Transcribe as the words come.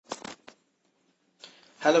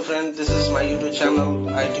Hello friend, this is my YouTube channel,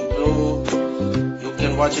 IT Pro. You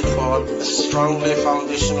can watch it for a strongly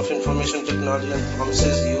foundation of information technology and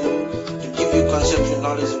promises you to give you conceptual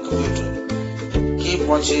knowledge in computer. Keep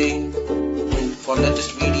watching for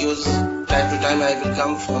latest videos. Time to time I will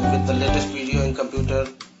come with the latest video in computer.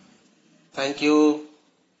 Thank you.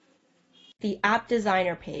 The App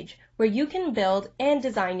Designer page, where you can build and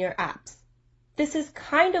design your apps. This is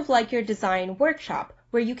kind of like your design workshop,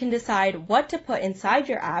 where you can decide what to put inside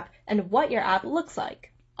your app and what your app looks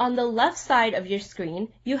like. On the left side of your screen,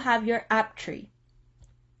 you have your app tree.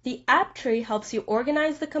 The app tree helps you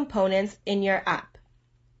organize the components in your app.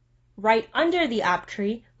 Right under the app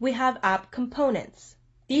tree, we have app components.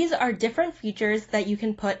 These are different features that you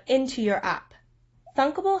can put into your app.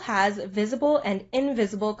 Thunkable has visible and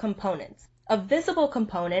invisible components. A visible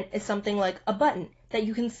component is something like a button that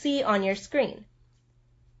you can see on your screen.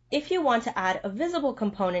 If you want to add a visible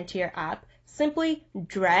component to your app, simply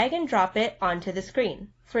drag and drop it onto the screen.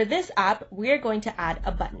 For this app, we are going to add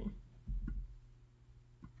a button.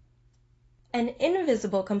 An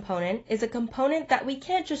invisible component is a component that we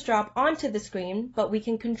can't just drop onto the screen, but we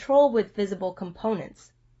can control with visible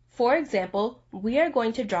components. For example, we are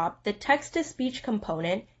going to drop the text-to-speech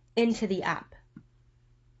component into the app.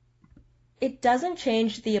 It doesn't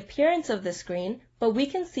change the appearance of the screen, but we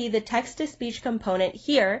can see the text-to-speech component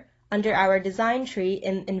here under our design tree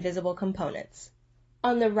in Invisible Components.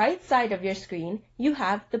 On the right side of your screen, you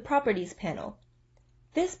have the Properties panel.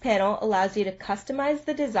 This panel allows you to customize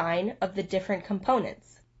the design of the different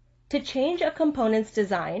components. To change a component's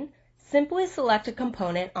design, simply select a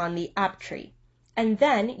component on the app tree, and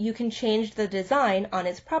then you can change the design on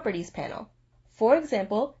its Properties panel. For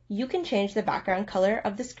example, you can change the background color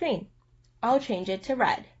of the screen. I'll change it to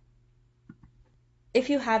red. If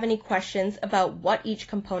you have any questions about what each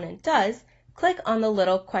component does, click on the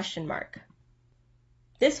little question mark.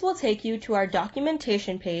 This will take you to our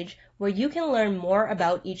documentation page where you can learn more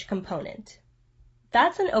about each component.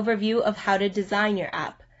 That's an overview of how to design your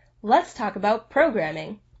app. Let's talk about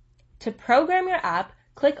programming. To program your app,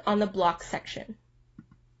 click on the Blocks section.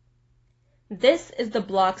 This is the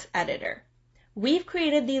Blocks editor. We've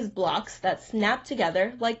created these blocks that snap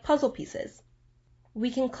together like puzzle pieces. We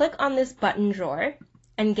can click on this button drawer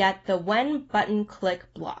and get the When Button Click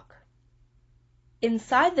block.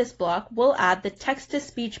 Inside this block, we'll add the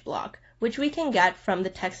text-to-speech block, which we can get from the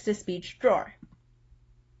text-to-speech drawer.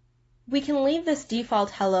 We can leave this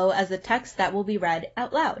default hello as the text that will be read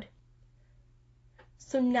out loud.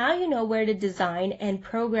 So now you know where to design and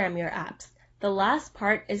program your apps. The last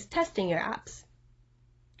part is testing your apps.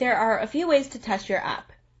 There are a few ways to test your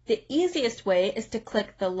app. The easiest way is to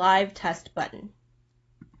click the Live Test button.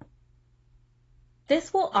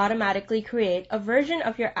 This will automatically create a version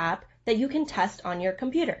of your app that you can test on your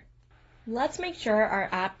computer. Let's make sure our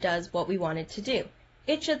app does what we want it to do.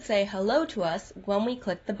 It should say hello to us when we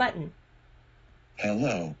click the button.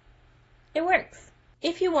 Hello. It works.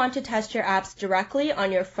 If you want to test your apps directly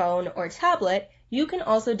on your phone or tablet, you can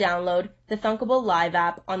also download the Thunkable Live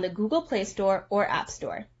app on the Google Play Store or App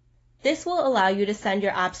Store. This will allow you to send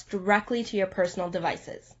your apps directly to your personal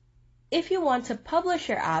devices. If you want to publish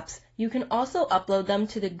your apps, you can also upload them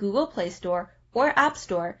to the Google Play Store or App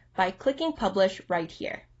Store by clicking Publish right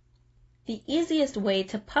here. The easiest way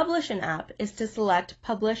to publish an app is to select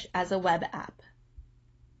Publish as a web app.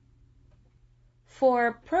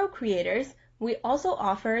 For pro creators, we also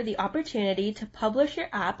offer the opportunity to publish your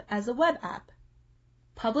app as a web app.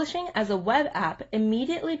 Publishing as a web app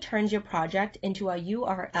immediately turns your project into a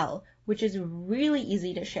URL, which is really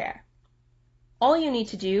easy to share. All you need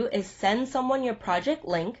to do is send someone your project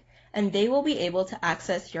link, and they will be able to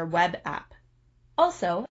access your web app.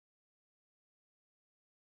 Also,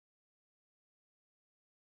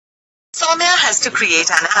 Soumya has to create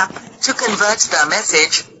an app to convert the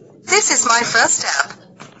message, "This is my first app.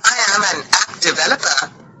 I am an app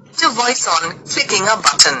developer," to voice on clicking a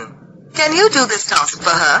button. Can you do this task for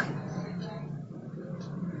her?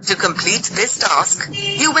 To complete this task,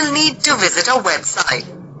 you will need to visit a website.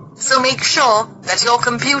 So make sure that your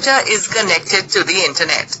computer is connected to the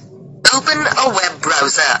internet. Open a web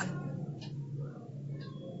browser.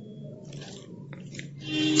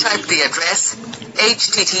 Type the address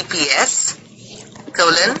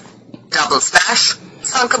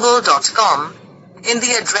https://thunkable.com in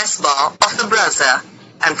the address bar of the browser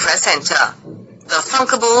and press enter. The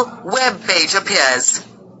Thunkable web page appears.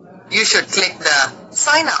 You should click the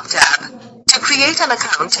Sign Up tab to create an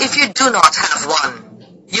account if you do not have one.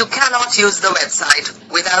 You cannot use the website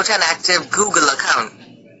without an active Google account.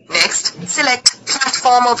 Next, select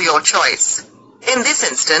platform of your choice. In this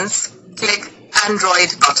instance, click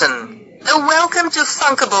Android button. The Welcome to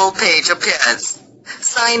Thunkable page appears.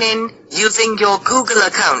 Sign in using your Google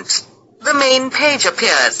account. The main page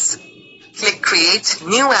appears. Click Create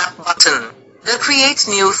New App button. The Create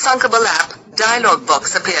New Thunkable App dialog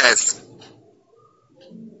box appears.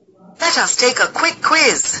 Let us take a quick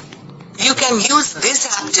quiz. You can use this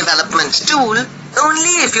app development tool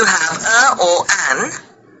only if you have a or an.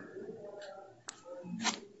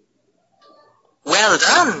 Well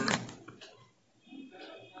done.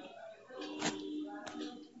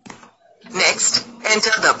 Next,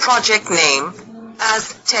 enter the project name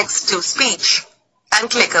as text-to-speech and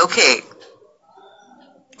click OK.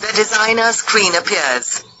 The designer screen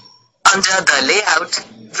appears. Under the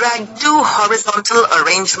layout, drag to horizontal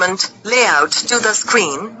arrangement layout to the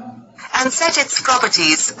screen and set its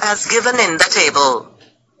properties as given in the table.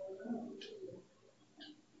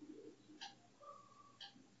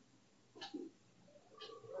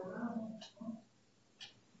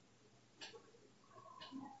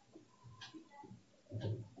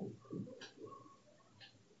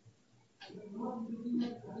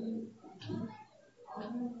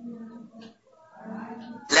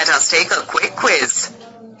 Let us take a quick quiz.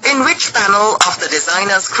 In which panel of the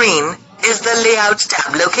designer screen is the Layout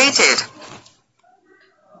tab located?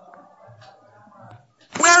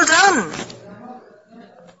 Well done!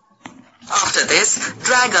 After this,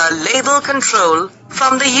 drag a label control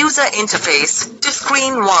from the user interface to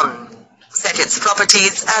screen 1. Set its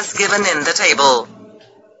properties as given in the table.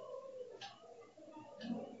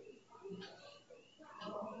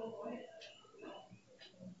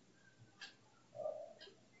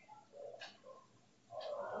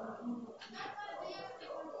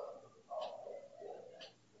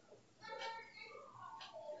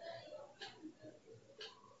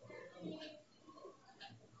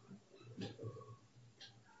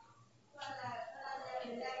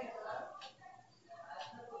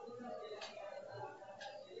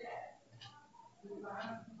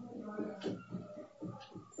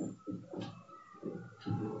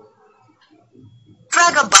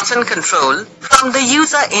 Drag a button control from the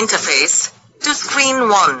user interface to screen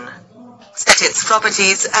 1. Set its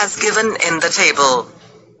properties as given in the table.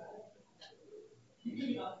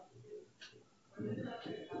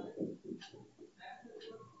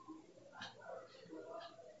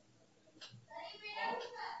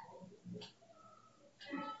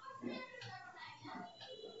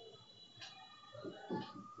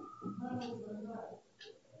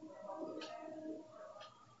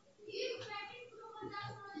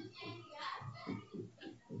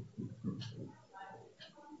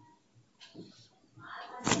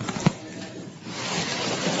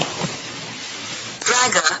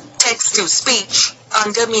 Drag a text-to-speech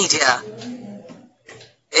under Media.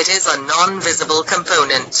 It is a non-visible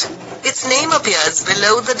component. Its name appears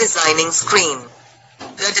below the designing screen.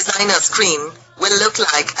 The designer screen will look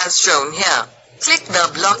like as shown here. Click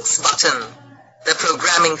the Blocks button. The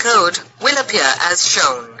programming code will appear as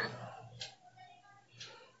shown.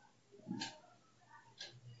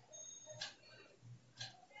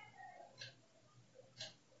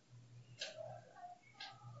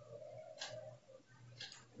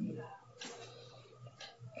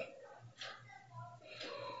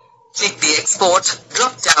 Click the Export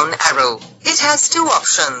drop-down arrow. It has two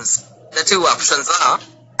options. The two options are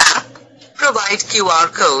App, provide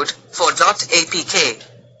QR code for .apk.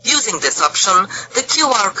 Using this option, the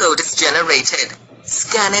QR code is generated.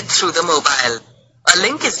 Scan it through the mobile. A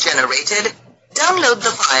link is generated. Download the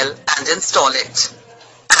file and install it.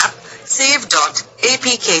 App, save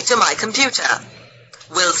 .apk to my computer.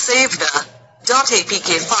 Will save the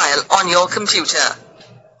 .apk file on your computer.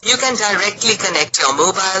 You can directly connect your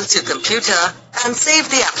mobile to computer and save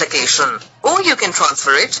the application, or you can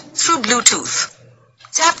transfer it through Bluetooth.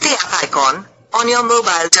 Tap the app icon on your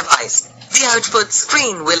mobile device. The output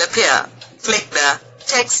screen will appear. Click the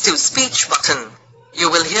Text-to-Speech button. You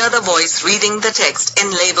will hear the voice reading the text in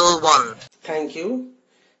label 1. Thank you.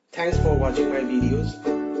 Thanks for watching my videos.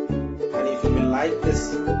 And if you will like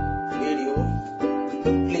this video,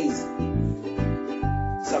 please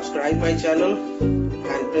subscribe my channel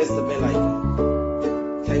and press the bell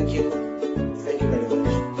icon. Thank you.